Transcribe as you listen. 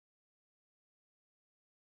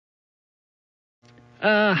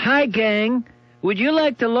Hi, gang. Would you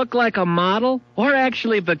like to look like a model or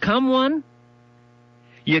actually become one?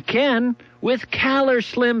 You can with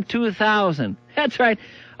calorslim 2000. That's right.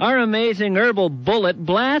 Our amazing herbal bullet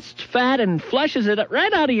blasts fat and flushes it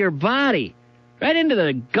right out of your body, right into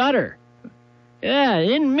the gutter. Yeah,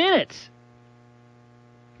 in minutes.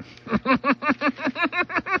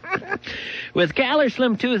 With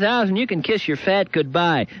calorslim 2000, you can kiss your fat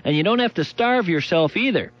goodbye, and you don't have to starve yourself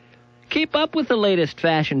either. Keep up with the latest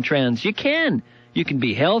fashion trends. You can. You can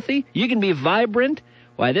be healthy. You can be vibrant.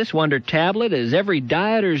 Why, this wonder tablet is every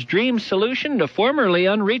dieter's dream solution to formerly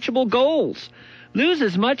unreachable goals. Lose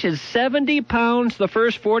as much as 70 pounds the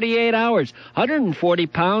first 48 hours, 140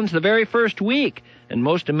 pounds the very first week, and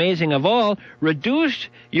most amazing of all, reduce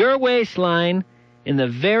your waistline in the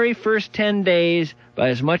very first 10 days by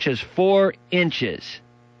as much as 4 inches.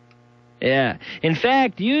 Yeah. In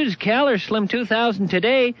fact, use calorslim 2000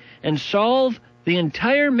 today and solve the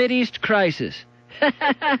entire Mideast crisis.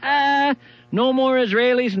 No more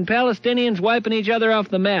Israelis and Palestinians wiping each other off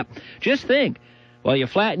the map. Just think, while you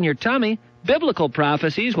flatten your tummy, biblical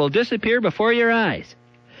prophecies will disappear before your eyes.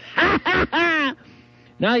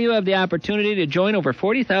 Now you have the opportunity to join over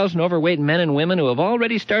 40,000 overweight men and women who have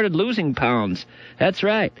already started losing pounds. That's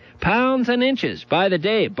right, pounds and inches, by the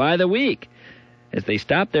day, by the week, as they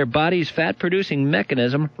stop their body's fat-producing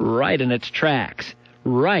mechanism right in its tracks.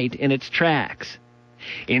 Right in its tracks.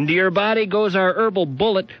 Into your body goes our herbal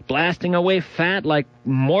bullet, blasting away fat like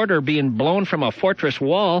mortar being blown from a fortress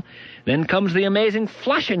wall. Then comes the amazing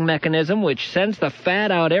flushing mechanism, which sends the fat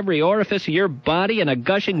out every orifice of your body in a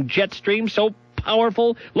gushing jet stream so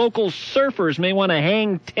powerful local surfers may want to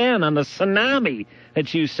hang 10 on the tsunami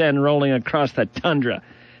that you send rolling across the tundra.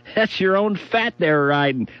 That's your own fat they're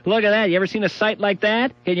riding. Look at that. You ever seen a sight like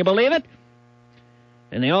that? Can you believe it?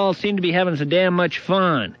 And they all seem to be having so damn much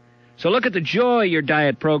fun. So look at the joy your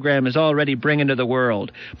diet program is already bringing to the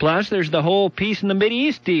world. Plus, there's the whole peace in the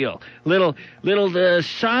Mideast deal. Little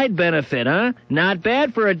side benefit, huh? Not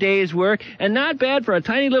bad for a day's work, and not bad for a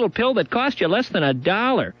tiny little pill that costs you less than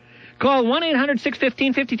 $1. Call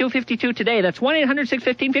 1-800-615-5252 today. That's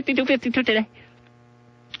 1-800-615-5252 today.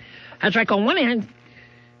 That's right, call 1-800...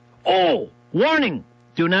 Oh, warning!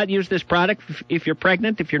 Do not use this product if you're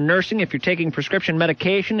pregnant, if you're nursing, if you're taking prescription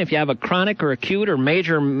medication, if you have a chronic or acute or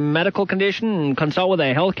major medical condition, and consult with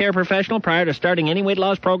a healthcare professional prior to starting any weight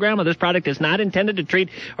loss program. This product is not intended to treat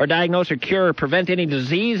or diagnose or cure or prevent any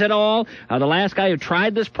disease at all. The last guy who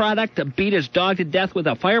tried this product beat his dog to death with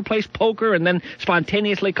a fireplace poker and then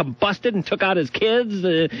spontaneously combusted and took out his kids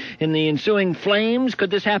in the ensuing flames.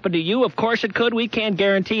 Could this happen to you? Of course it could. We can't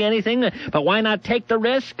guarantee anything, but why not take the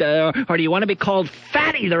risk? Or do you want to be called fatty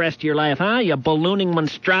the rest of your life, huh? You ballooning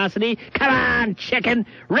monstrosity. Come on, chicken.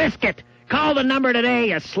 Risk it. Call the number today,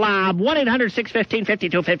 you slob.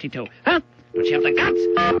 1-800-615-5252. Huh? Don't you have the guts?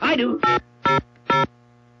 I do.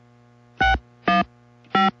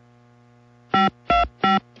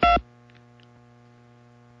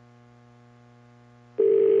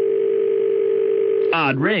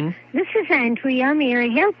 Odd ring. This is Andrea. May I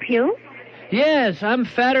help you? Yes, I'm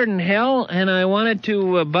fatter than hell, and I wanted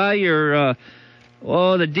to buy your...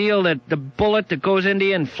 the deal that the bullet that goes into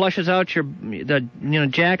you and flushes out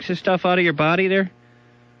jacks the stuff out of your body there.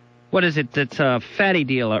 What is it? It's a fatty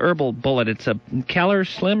deal, a herbal bullet. It's a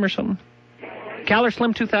calorslim or something?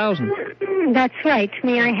 Calorslim 2000. That's right.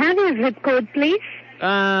 May I have your zip code, please?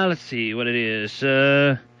 Let's see what it is.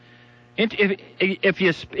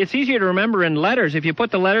 It's easier to remember in letters. If you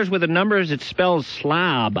put the letters with the numbers, it spells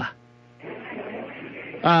slob.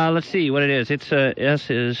 Let's see what it is. It's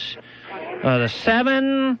S is... the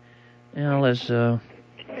 7, L is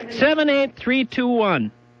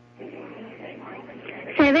 78321.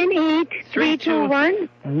 78321?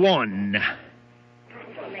 1.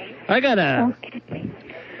 I got a... Okay.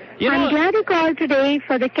 I'm glad you called today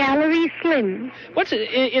for the calorie slim. What's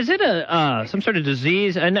it? Is it some sort of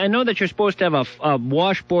disease? I know that you're supposed to have a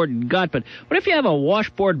washboard gut, but what if you have a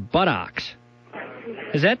washboard buttocks?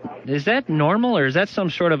 Is that normal, or is that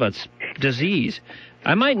some sort of a disease?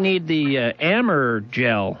 I might need the Amber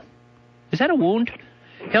gel. Is that a wound?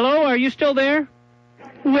 Hello, are you still there?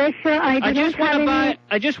 Yes, sir.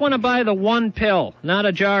 I just want to buy the one pill, not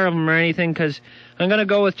a jar of them or anything, because I'm going to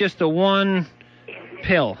go with just the one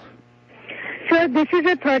pill. Sir, this is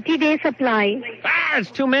a 30-day supply.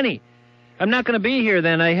 It's too many. I'm not going to be here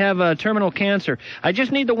then. I have terminal cancer. I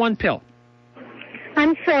just need the one pill.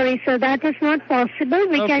 I'm sorry, sir. That is not possible.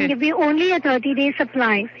 We can give you only a 30-day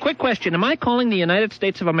supply. Quick question. Am I calling the United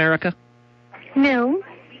States of America? No.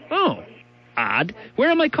 Oh, odd. Where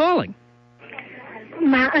am I calling?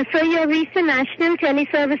 Sir, you reached the National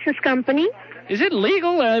Teleservices Company. Is it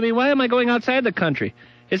legal? I mean, why am I going outside the country?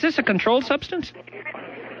 Is this a controlled substance?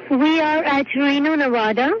 We are at Reno,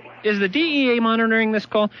 Nevada. Is the DEA monitoring this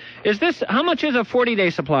call? How much is a 40-day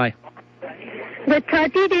supply? The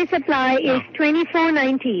 30-day supply is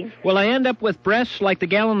 $24.90. Will I end up with breasts like the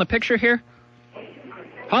gal in the picture here?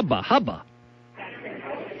 Hubba, hubba.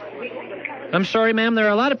 I'm sorry, ma'am. There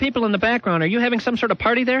are a lot of people in the background. Are you having some sort of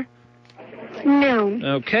party there?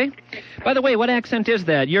 No. Okay. By the way, what accent is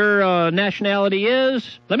that? Your nationality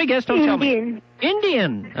is? Let me guess. Don't tell me.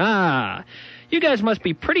 Indian. Ah. You guys must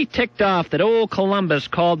be pretty ticked off that old Columbus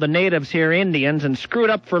called the natives here Indians and screwed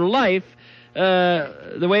up for life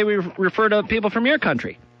the way we refer to people from your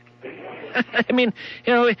country. I mean,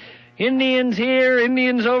 Indians here,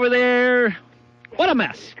 Indians over there. What a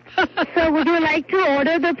mess. So would you like to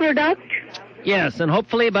order the product? Yes, and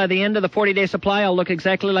hopefully by the end of the 40-day supply, I'll look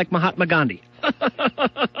exactly like Mahatma Gandhi.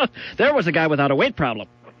 There was a guy without a weight problem,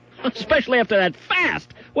 especially after that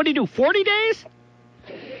fast. What do you do, 40 days?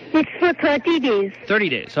 It's for 30 days. 30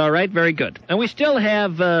 days, all right, very good. And we still don't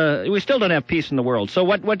have peace in the world. So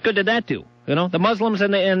what good did that do? The Muslims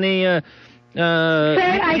and the Sir,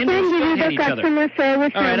 I can give you the customer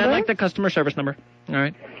service number. All right, I'd like the customer service number. All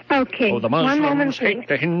right. Okay. Oh, the Muslims hate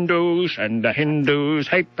the Hindus, and the Hindus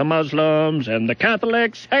hate the Muslims, and the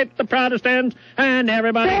Catholics hate the Protestants, and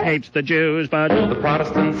everybody hates the Jews, but the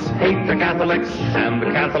Protestants hate the Catholics, and the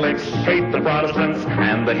Catholics hate the Protestants,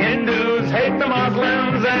 and the Hindus hate the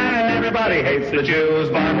Muslims, and everybody hates the Jews,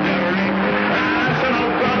 but National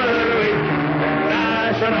Brotherhood Week,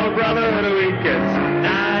 National Brotherhood Week, it's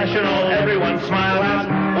national, everyone smile at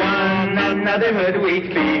one another. Week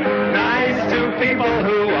be nice to people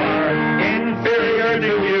who are inferior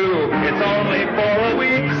to you.